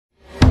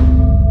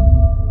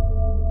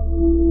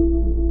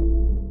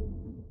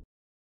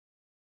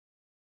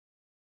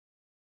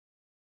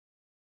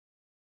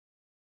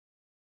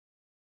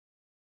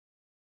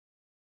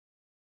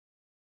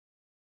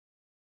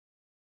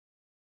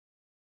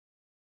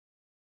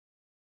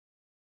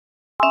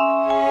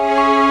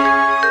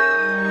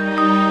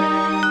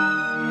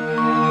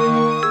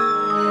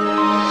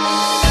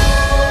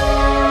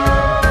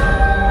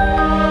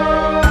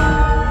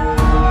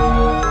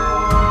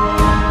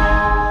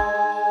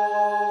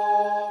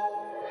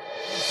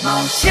冒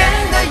险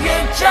的乐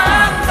章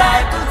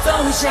再度走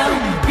向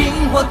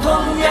冰火同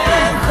源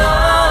合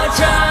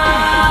唱。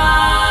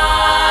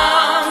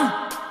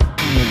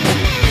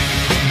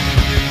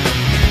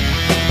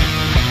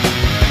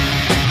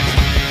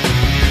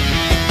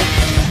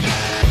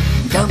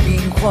当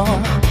冰火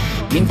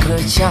铭刻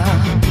下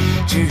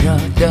炙热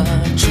的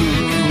初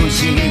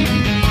心，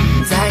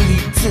再一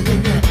次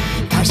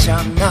踏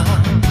上那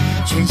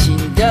全新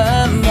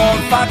的魔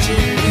法之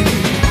旅，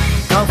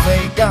高飞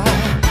的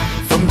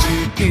风之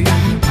羽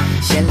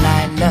先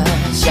来了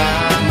相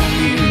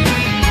遇，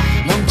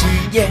梦之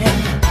眼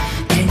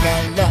点燃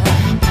了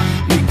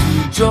旅途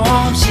中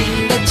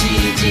新的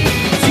奇迹，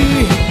巨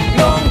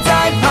龙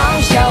在咆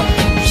哮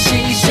不牺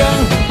牲，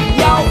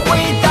要回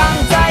荡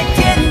在天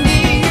地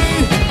域，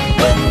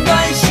温暖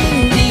心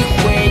底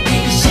回忆，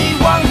希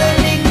望的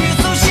领域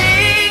苏醒，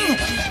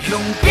用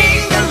冰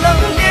的冷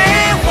冽，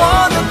火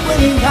的滚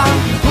烫，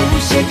谱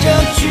写着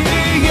曲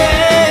乐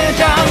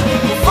章，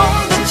风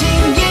的轻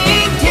盈，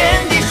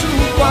天地曙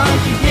光，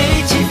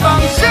一起放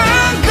声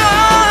歌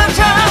唱，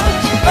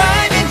百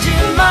变之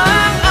芒，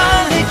暗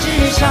黑之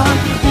上，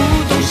舞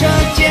动射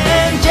箭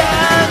绽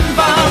放，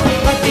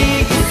大地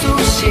苏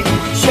醒，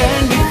旋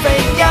律飞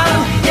扬，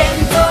演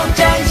奏崭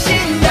新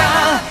的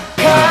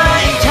开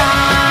场。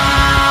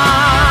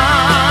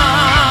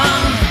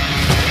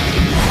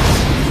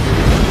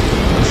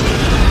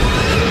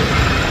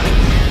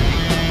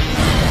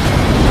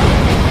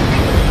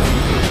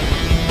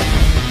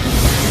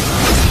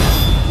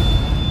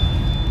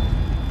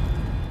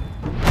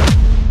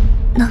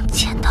能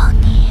见到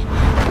你，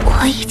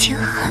我已经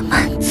很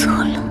满足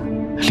了。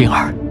灵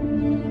儿，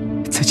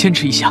再坚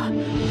持一下，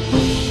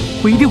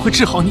我一定会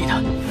治好你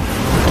的。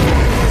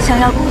想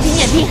要攻击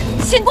念冰，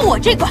先过我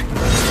这关。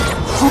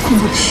好恐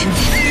怖的实力，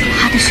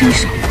他的身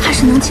手还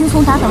是能轻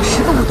松打倒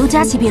10个武斗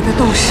加级别的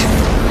斗士。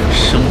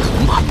生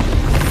疼吧，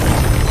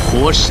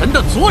火神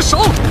的左手。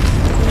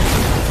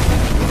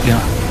灵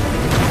儿，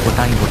我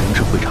答应过龙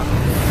之会长，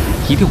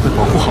一定会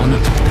保护好你。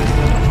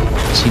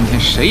今天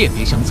谁也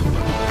别想走。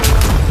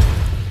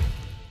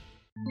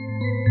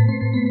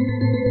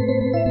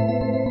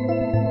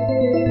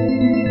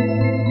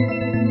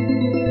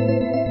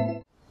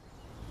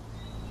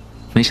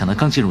没想到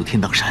刚进入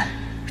天荡山，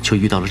就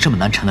遇到了这么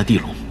难缠的地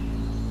龙，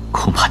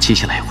恐怕接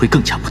下来会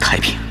更加不太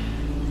平。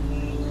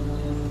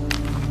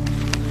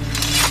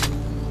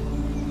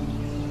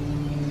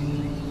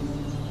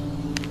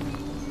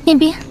念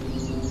冰，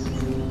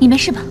你没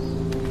事吧？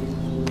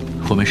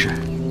我没事，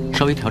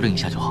稍微调整一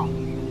下就好。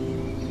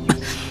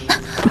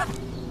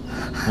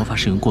魔法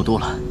使用过多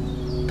了，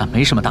但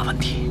没什么大问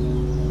题。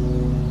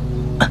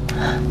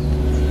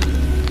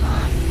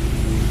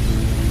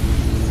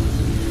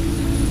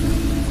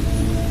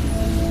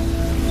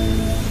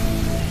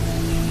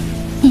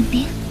念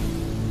冰，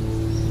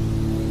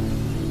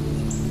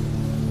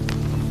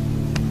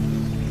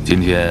今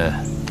天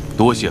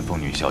多谢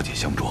风女小姐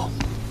相助。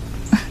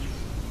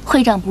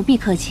会长不必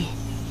客气，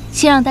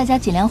先让大家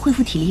尽量恢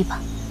复体力吧。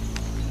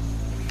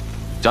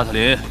加特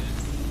林，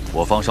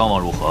我方伤亡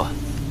如何？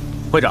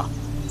会长，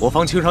我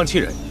方轻伤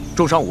7人，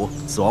重伤5，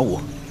死亡5，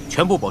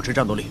全部保持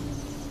战斗力。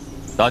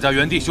大家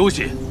原地休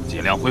息，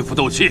尽量恢复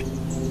斗气。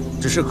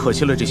只是可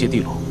惜了这些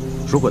地龙，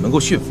如果能够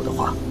驯服的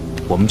话，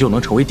我们就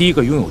能成为第一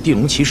个拥有地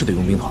龙骑士的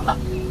佣兵团了。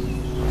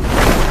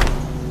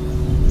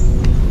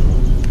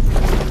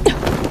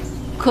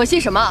可惜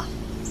什么？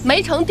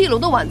没成地龙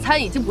的晚餐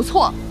已经不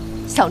错了，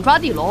想抓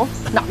地龙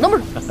哪那么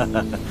容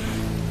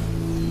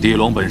易？地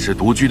龙本是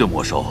独居的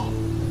魔兽，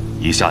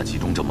一下集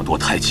中这么多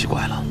太奇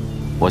怪了。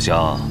我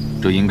想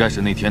这应该是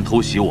那天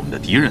偷袭我们的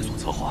敌人所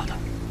策划的，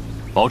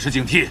保持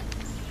警惕，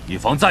以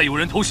防再有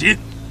人偷袭。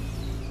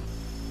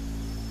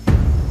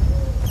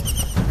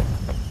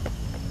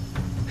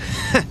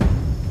哼，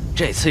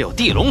这次有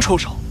地龙出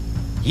手，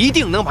一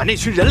定能把那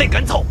群人类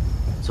赶走。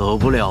走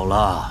不了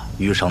了，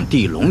遇上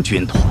地龙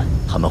军团，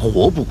他们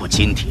活不过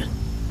今天。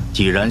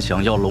既然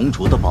想要龙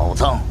主的宝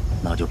藏，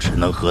那就只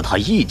能和他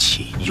一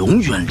起永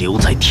远留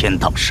在天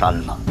荡山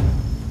了。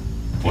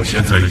我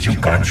现在已经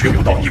感觉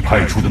不到你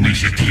派出的那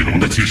些地龙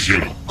的气息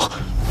了。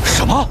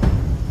什么？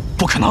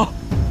不可能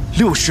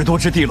！60多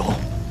只地龙，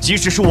即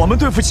使是我们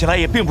对付起来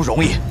也并不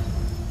容易。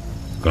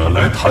赶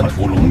来贪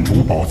图龙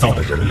主宝藏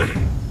的人类，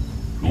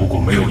如果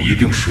没有一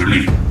定实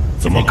力，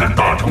怎么敢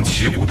大张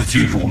旗鼓地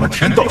进入我们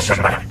天荡山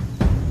脉？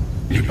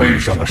你背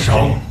上的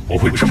伤不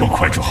会这么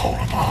快就好了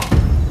吧？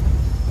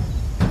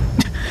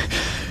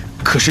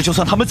可是，就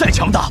算他们再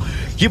强大，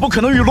也不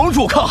可能与龙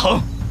主抗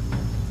衡。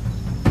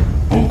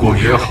不过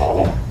也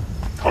好，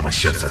他们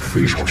现在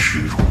非常虚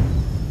弱。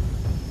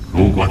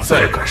如果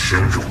再敢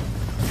深入，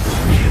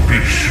你必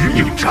须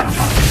应战了。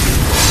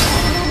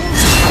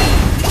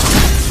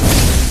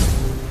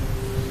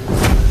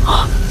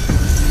啊！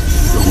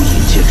龙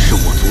吟剑是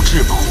我族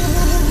至宝，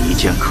一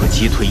剑可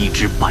击退一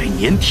只100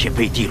年铁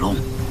背地龙。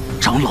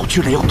长老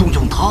居然要动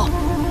用它！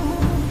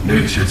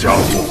那些家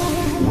伙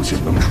不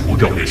仅能除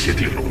掉那些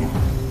地龙，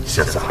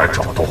现在还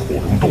找到火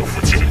龙洞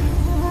附近，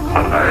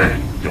看来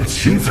要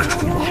亲自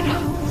出马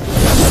了。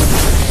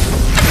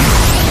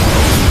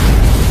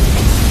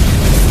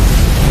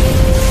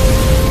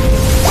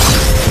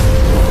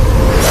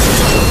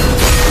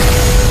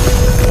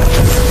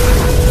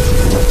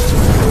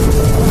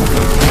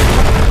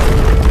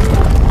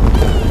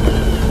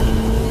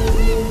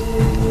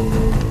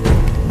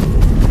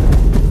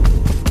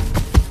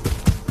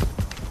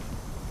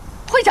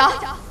会长，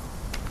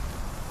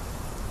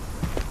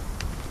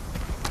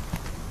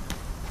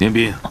念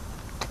冰，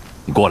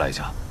你过来一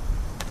下。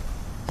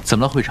怎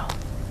么了，会长？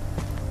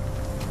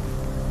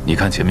你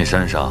看前面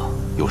山上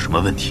有什么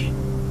问题？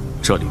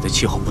这里的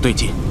气候不对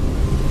劲。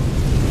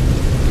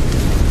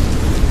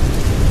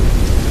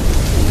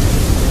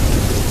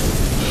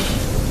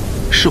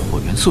是火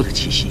元素的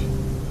气息。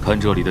看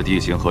这里的地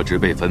形和植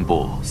被分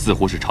布，似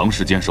乎是长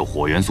时间受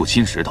火元素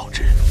侵蚀导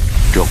致。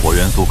这火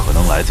元素可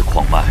能来自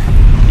矿脉，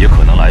也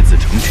可能来自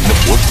成群的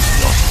火鼠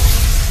的交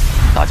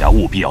手，大家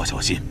务必要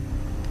小心。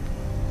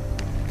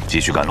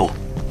继续赶路。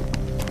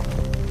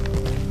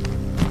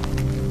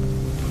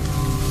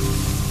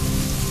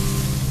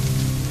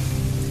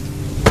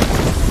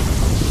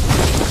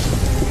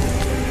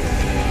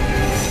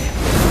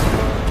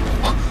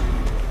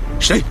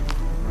谁？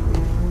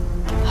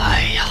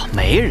哎呀，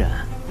没人，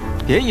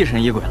别疑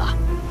神疑鬼了。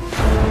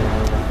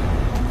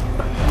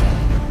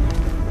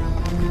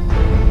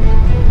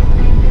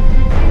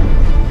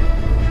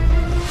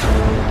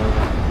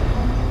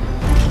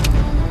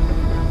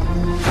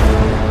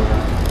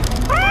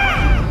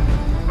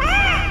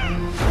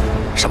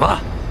什么？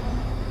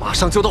马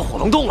上就到火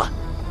龙洞了！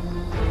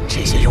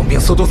这些佣兵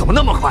速度怎么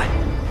那么快？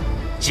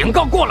警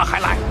告过了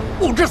还来，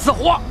不知死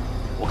活！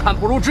我看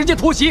不如直接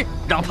突袭，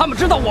让他们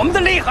知道我们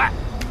的厉害。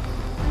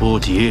不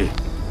急，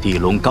地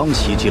龙刚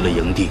袭击了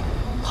营地，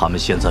他们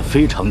现在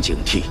非常警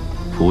惕，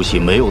突袭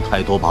没有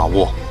太多把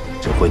握，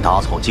只会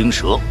打草惊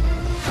蛇。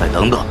再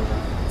等等，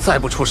再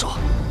不出手，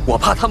我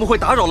怕他们会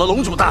打扰了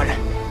龙主大人，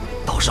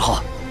到时候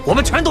我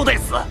们全都得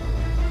死。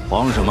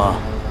慌什么？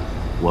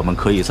我们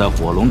可以在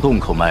火龙洞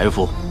口埋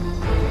伏。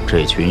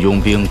这群佣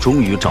兵终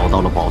于找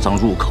到了宝藏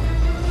入口，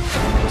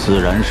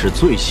自然是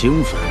最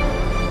兴奋，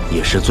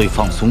也是最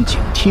放松警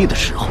惕的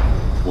时候。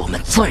我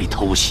们再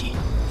偷袭，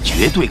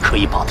绝对可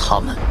以把他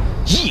们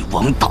一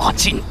网打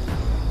尽。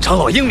长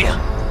老英明。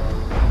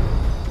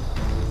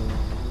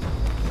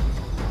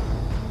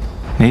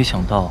没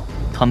想到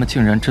他们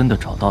竟然真的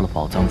找到了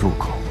宝藏入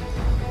口。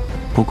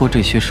不过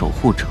这些守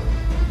护者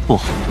不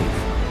好对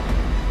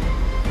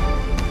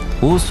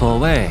付。无所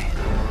谓，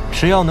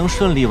只要能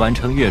顺利完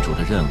成月主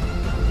的任务，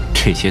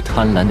这些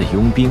贪婪的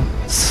佣兵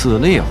死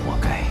了也活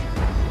该。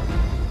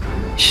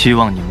希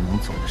望你们能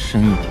走得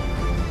深一点。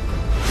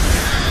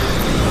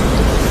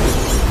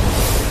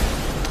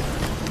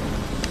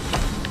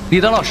李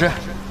丹老师，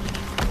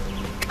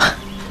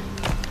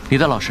李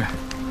丹老师，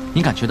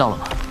您感觉到了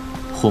吗？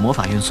火魔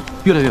法元素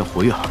越来越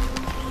活跃了。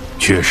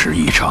确实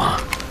异常，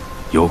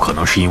有可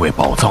能是因为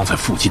宝藏在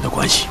附近的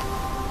关系。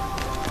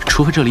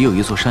除非这里有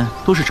一座山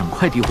都是整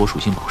块地火属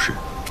性宝石，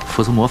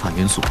否则魔法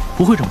元素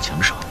不会这么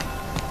抢手。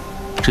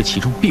这其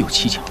中必有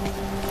蹊跷。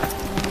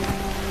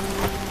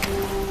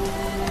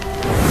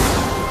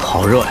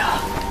好热呀！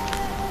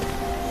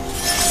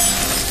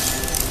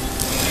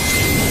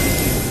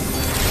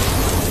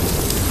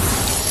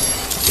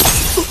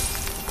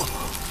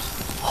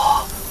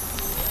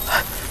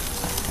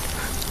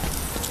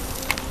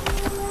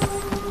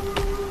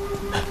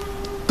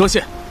多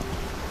谢。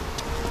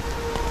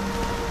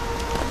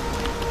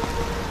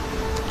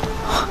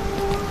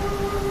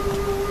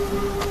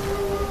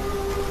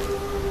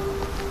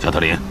加特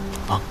林，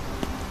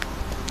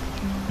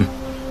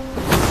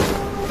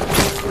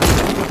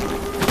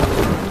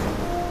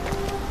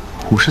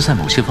武士在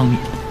某些方面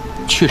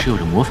确实有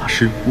着魔法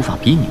师无法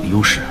比拟的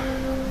优势。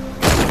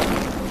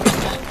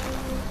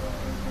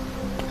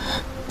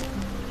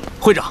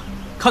会长，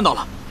看到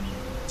了，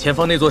前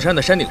方那座山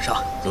的山顶上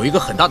有一个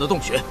很大的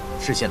洞穴，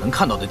视线能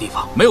看到的地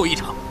方没有异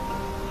常。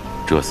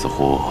这似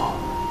乎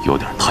有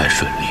点太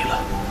顺利了，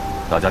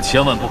大家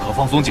千万不可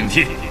放松警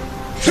惕。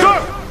是。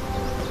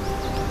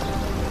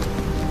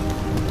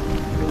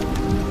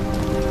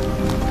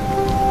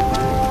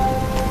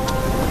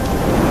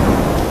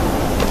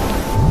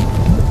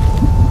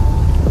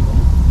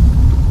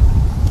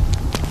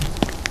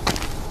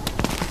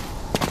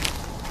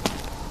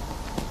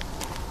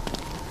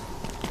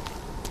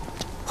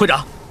会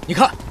长，你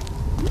看，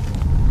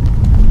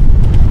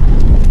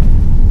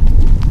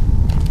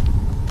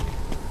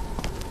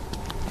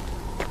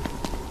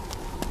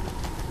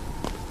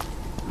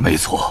没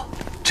错，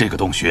这个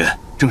洞穴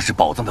正是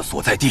宝藏的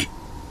所在地。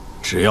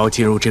只要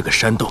进入这个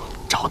山洞，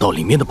找到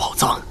里面的宝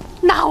藏，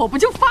那我不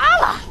就发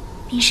了？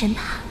冰神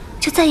塔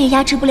就再也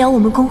压制不了我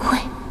们公会。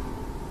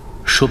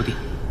说不定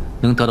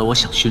能得到我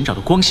想寻找的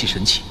光系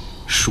神器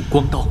——曙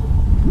光刀。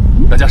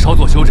大家稍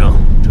作休整，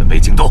准备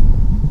进洞。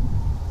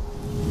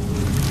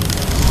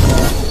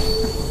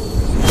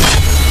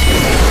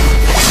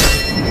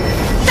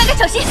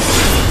小心！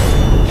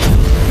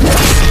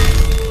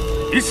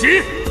一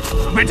起，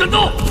准备战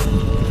斗！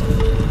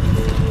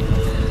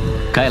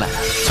该来的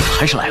怎么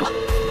还是来了？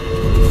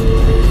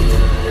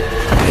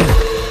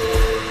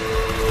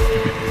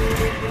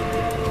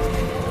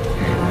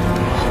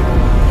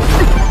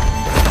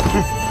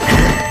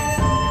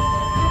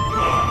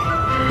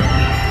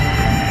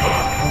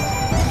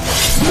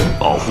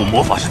保护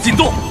魔法师进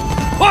洞，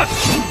快！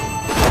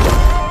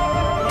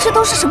这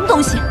都是什么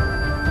东西？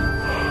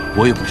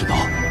我也不知道。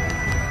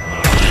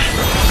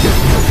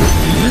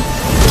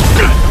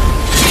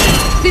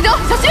李德，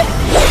小心！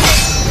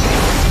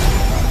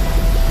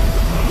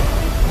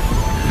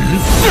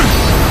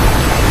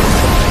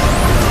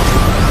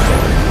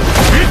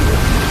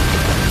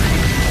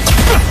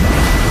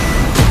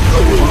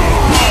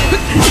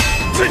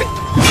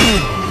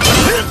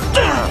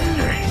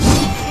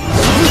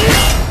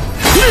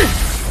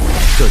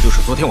这就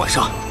是昨天晚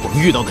上我们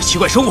遇到的奇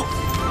怪生物。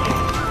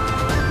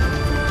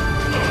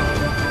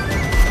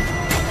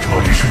这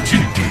里是禁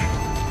地，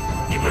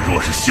你们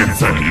若是现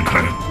在离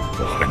开，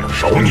我还能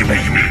饶你们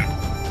一命。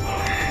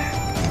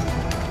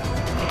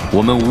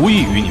我们无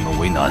意与你们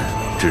为难，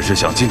只是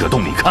想进这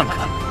洞里看看。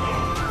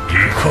立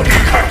刻离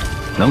开！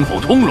能否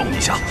通融一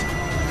下？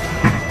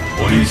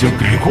我已经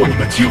给过你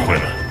们机会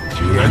了，既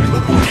然你们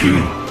不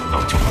听，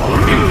那就把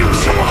命留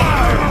下吧。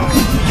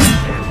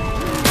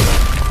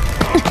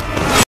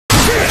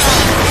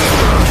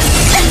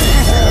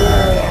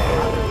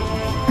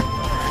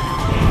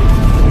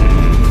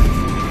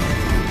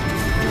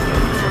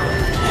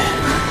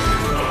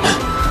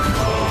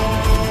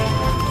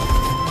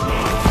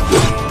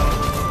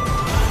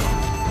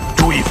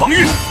注意防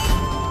御！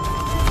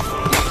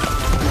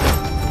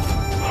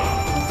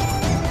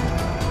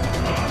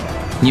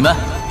你们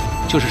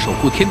就是守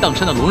护天荡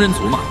山的龙人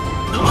族吗？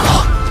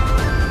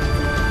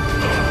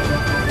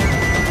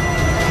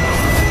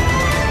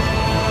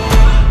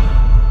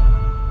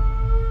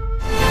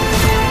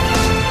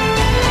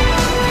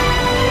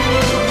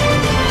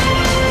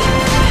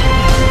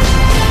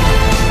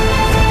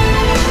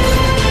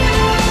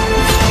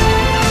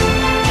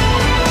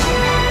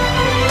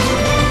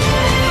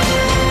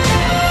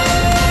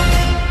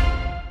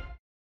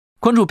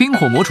关注冰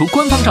火魔厨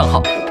官方账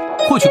号，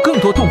获取更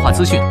多动画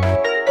资讯，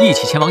一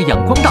起前往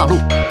仰光大陆，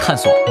探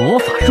索魔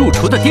法入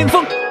厨的巅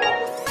峰。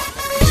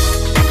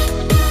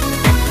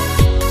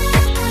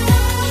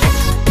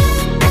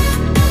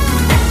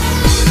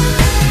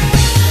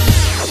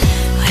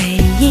回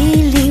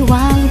忆里忘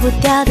不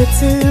掉的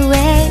滋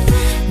味，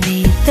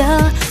你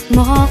的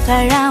魔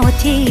法让我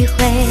体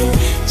会。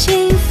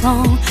清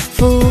风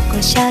拂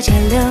过小桥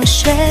流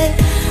水，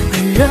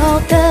温柔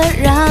的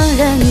让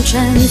人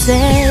沉醉。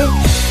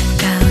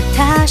高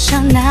塔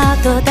上那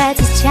朵带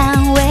刺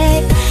蔷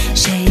薇，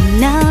谁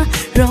能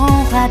融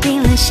化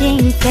冰冷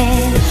心扉？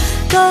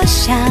多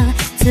想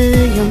自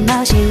由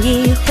冒险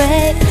一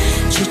回，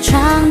去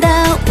闯荡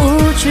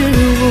无惧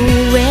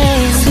无畏。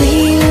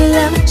Sweet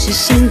love 是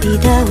心底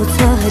的无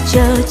措和纠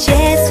结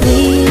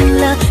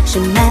 ，Sweet love 是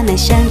慢慢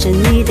想着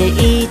你的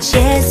一切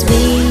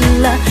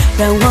 ，Sweet love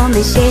让我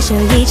们携手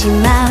一起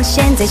冒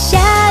险，在下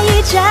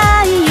一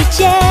站遇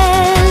见。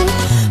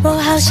我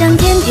好想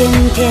天天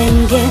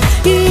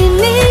与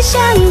你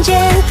相见，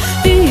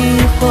冰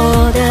与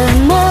火的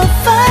魔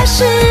法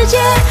世界，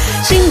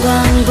星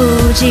光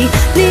不及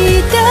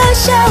你的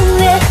笑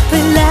脸，未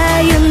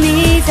来有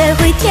你才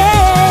会甜。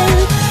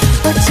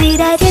我期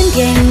待天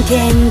天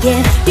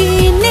与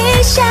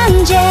你相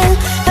见，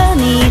和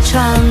你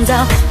创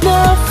造魔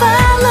法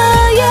乐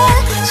园，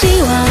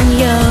希望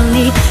有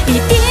你一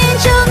定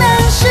就能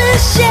实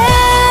现。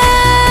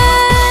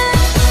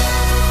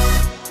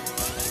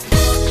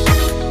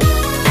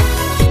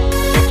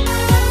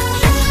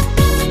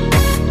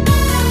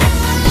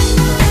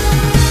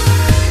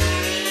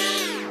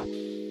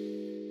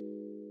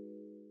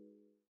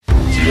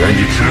既然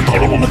你知道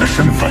了我们的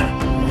身份，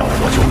那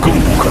我就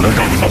更不可能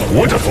让你们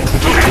活着走出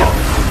这里了。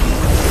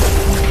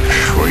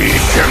水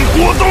天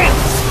国洞，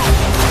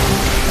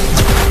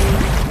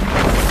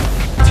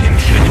今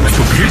天你们就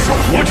别想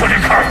活着离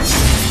开。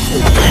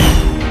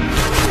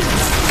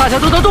大家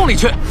都到洞里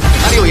去，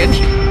那里有掩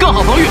体，更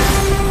好防御。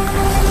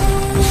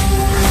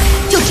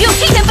就只有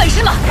这点本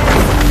事吗？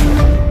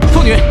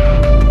凤女，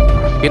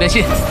别担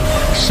心，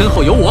身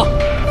后有我。